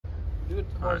Do it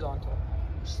horizontal.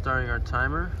 Right. Starting our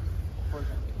timer.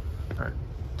 Horizontal. All right.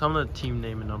 Tell them the team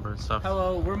name and number and stuff.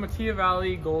 Hello, we're Metea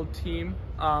Valley Gold Team.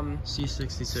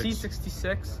 C66.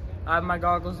 C66. I have my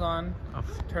goggles on.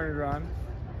 Turn it around.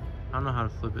 I don't know how to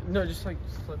flip it. No, just like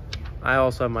flip it. I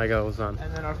also have my goggles on.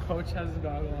 And then our coach has a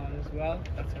goggle on as well.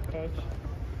 That's our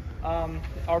coach.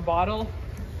 Our bottle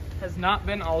has not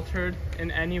been altered in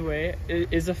any way.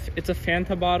 It's a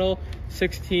Fanta bottle,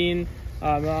 16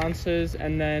 ounces,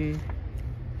 and then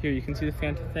here you can see the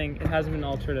Fanta thing. It hasn't been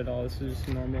altered at all. This is just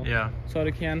a normal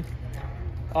soda can.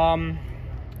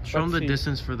 Show them the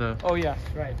distance for the. Oh yes,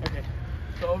 right. Okay.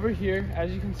 So over here,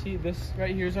 as you can see, this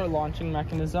right here is our launching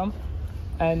mechanism,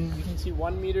 and you can see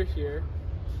 1 meter here.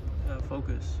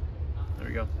 Focus. There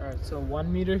we go. All right. So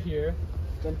 1 meter here,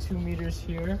 then 2 meters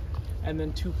here, and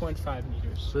then 2.5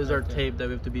 meters. So this is our tape that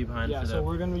we have to be behind. Yeah, for so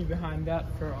we're going to be behind that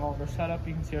for all of our setup.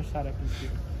 You can see our setup is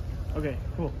here. Okay,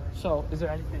 cool. So is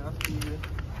there anything else we need to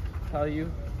tell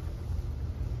you?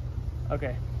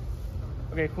 Okay.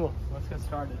 Okay, cool. Let's get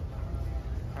started.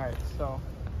 All right, so.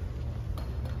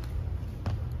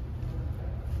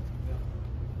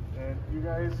 And you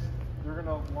guys, you're going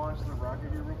to launch the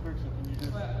rocket here real quick, so can you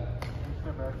just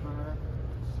step back for a minute?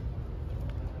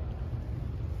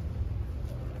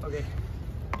 Okay,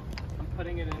 I'm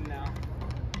putting it in now.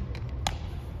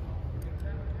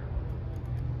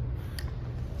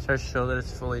 Should I show that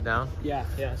it's fully down? Yeah,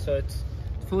 so it's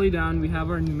fully down. We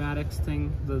have our pneumatics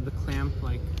thing, the clamp,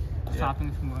 like stopping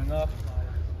it from going up.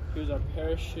 Here's our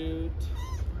parachute.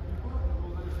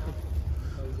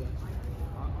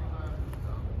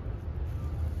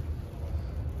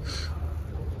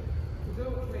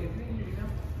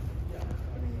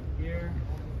 Here.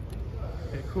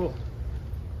 Okay, cool.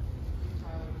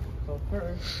 So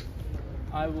first,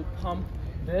 I will pump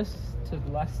this to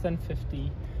less than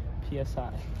 50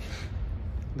 psi.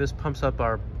 This pumps up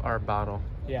our bottle.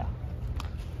 Yeah.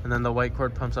 And then the white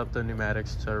cord pumps up the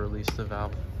pneumatics to release the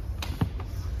valve.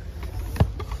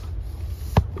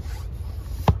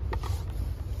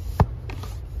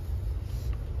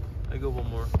 I go one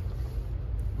more.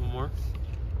 One more.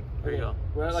 There you go.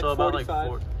 We're at like so 45.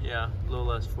 about like a little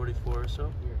less, 44 or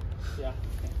so. Yeah.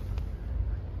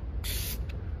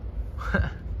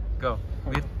 Go.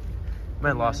 We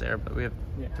might lost air, but we have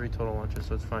 3 total launches,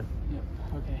 so it's fine. Yep.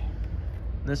 Okay.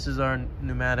 This is our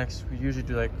pneumatics. We usually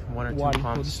do like 1 or 2 pumps.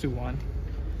 We'll just do 1.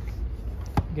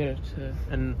 Get it to.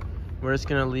 And we're just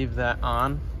gonna leave that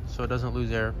on so it doesn't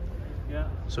lose air. Yeah.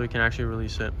 So we can actually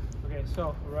release it. Okay,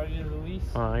 so we're ready to release.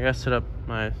 I gotta set up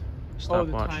my stopwatch.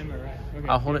 Oh, the timer, right? Okay.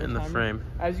 I'll hold it in the frame.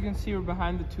 As you can see, we're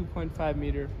behind the 2.5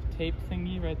 meter tape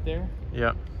thingy right there.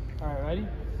 Yep. All right, ready?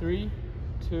 3,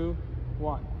 2,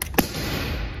 1.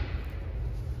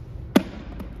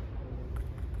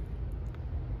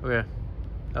 Okay.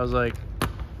 That was like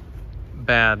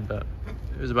bad, but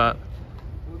it was about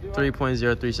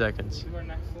 3.03 seconds. We'll do our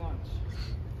next launch.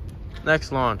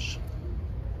 Next launch.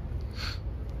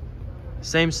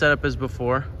 Same setup as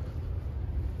before.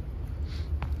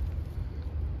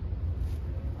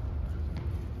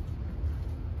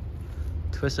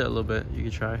 Twist it a little bit, you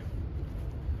could try.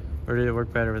 Or did it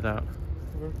work better without?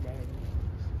 It worked better.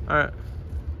 Alright.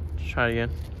 Let's try it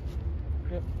again.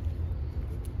 Yep.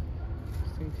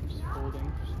 This thing keeps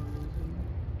folding for some reason.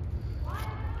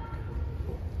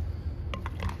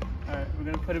 Alright, we're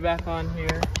gonna put it back on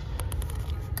here.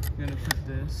 We're gonna put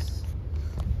this.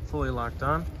 Fully locked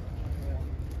on. Yeah.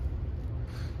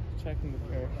 Checking the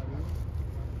parachute.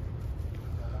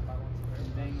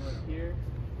 And dangle it here.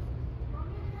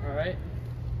 Alright.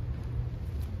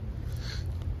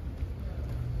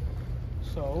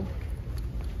 So,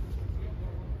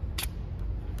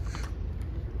 let's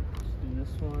do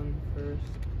this one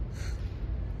first.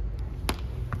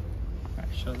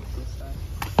 Alright, show it this side.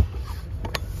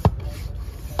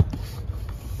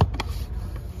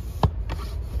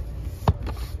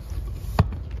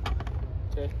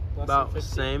 Okay, About the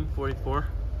same, 44.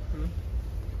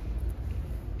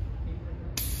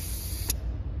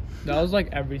 That was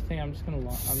like everything. I'm just gonna do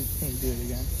it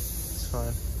again. It's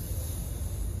fine.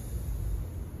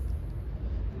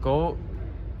 Go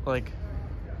like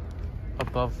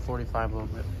above 45 a little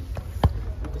bit.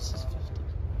 This is 50.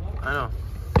 I know.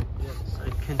 Yes,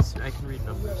 I can read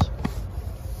numbers.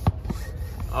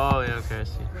 Oh yeah, okay, I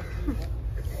see.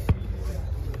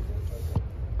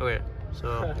 Okay,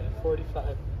 so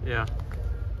 45. yeah.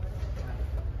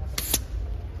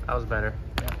 That was better.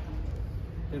 Yeah.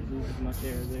 Didn't lose as much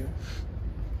air there.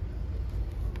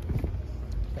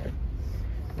 Okay.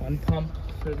 1 pump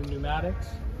for the pneumatics.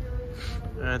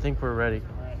 And I think we're ready.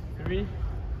 Alright. 3,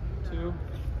 2.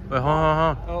 Wait, hold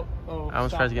on. Oh. I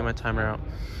almost tried to get my timer out.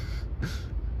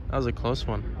 That was a close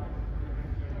one.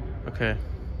 Okay.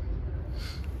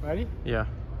 Ready? Yeah.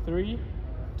 3,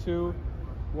 2,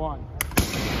 1.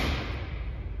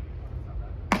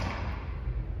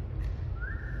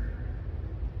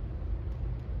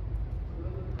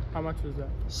 How much was that?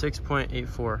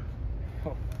 6.84.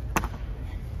 Oh.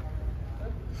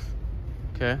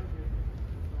 Okay.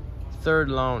 Third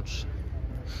launch.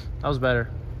 That was better.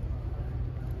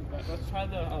 Let's try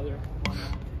the other one.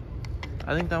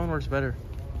 I think that one works better.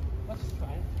 Let's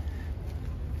try it.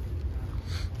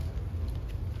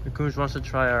 Akush wants to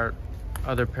try our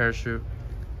other parachute.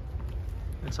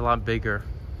 It's a lot bigger.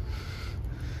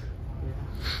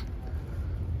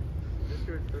 Is this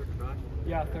your third try?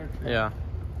 Yeah, third try. Yeah.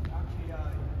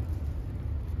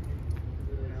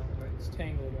 It's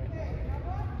tangled right now.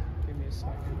 Give me a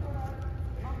second.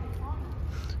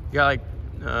 You got like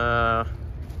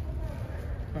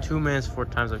 2 minutes 4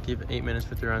 times. I keep 8 minutes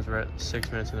for 3 rounds. We're at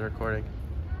 6 minutes in the recording.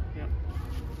 Yeah.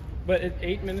 But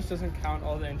 8 minutes doesn't count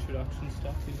all the introduction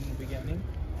stuff in the beginning.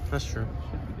 That's true.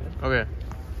 Should be good. Okay.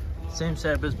 Same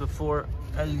setup as before.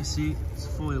 As you can see, it's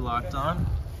fully locked on.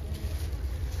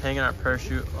 Hanging our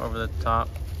parachute over the top.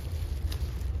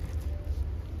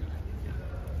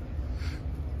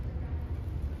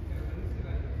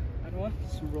 I don't want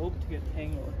this rope to get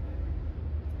tangled.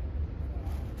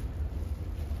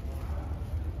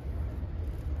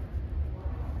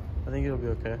 I think it'll be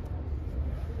okay.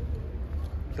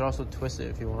 You can also twist it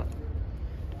if you want.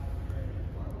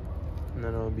 And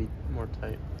then it'll be more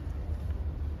tight.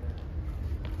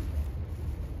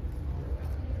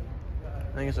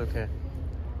 I think it's okay.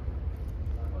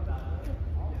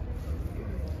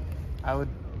 I would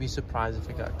be surprised if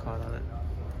it got caught on it.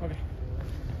 Okay.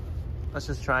 Let's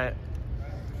just try it.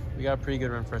 We got a pretty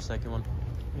good run for a second one.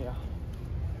 Yeah.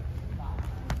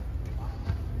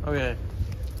 Okay.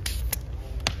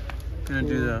 Gonna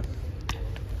do the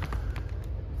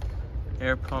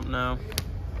air pump now.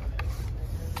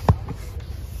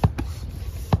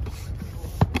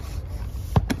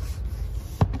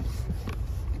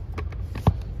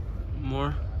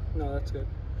 More? No, that's good.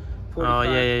 Oh,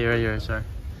 yeah, you're right, sorry.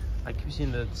 I keep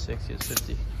seeing the 60, it's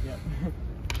 50. Yeah.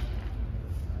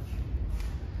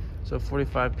 So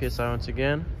 45 PSI once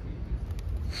again.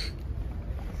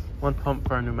 1 pump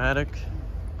for our pneumatic.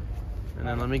 And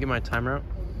then let me get my timer out.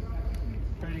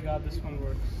 Pray to God this one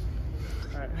works.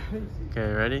 All right.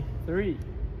 Okay, ready? 3,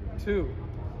 2,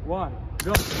 1,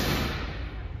 go.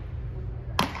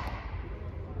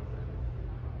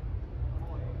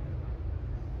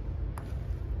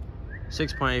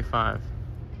 .85.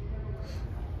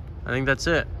 I think that's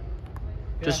it.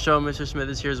 Just Yeah. show Mr. Smith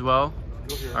is here as well,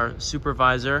 our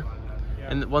supervisor.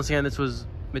 Yeah. And once again, this was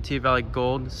Metea Valley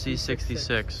Gold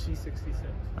C66. C66.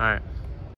 All right.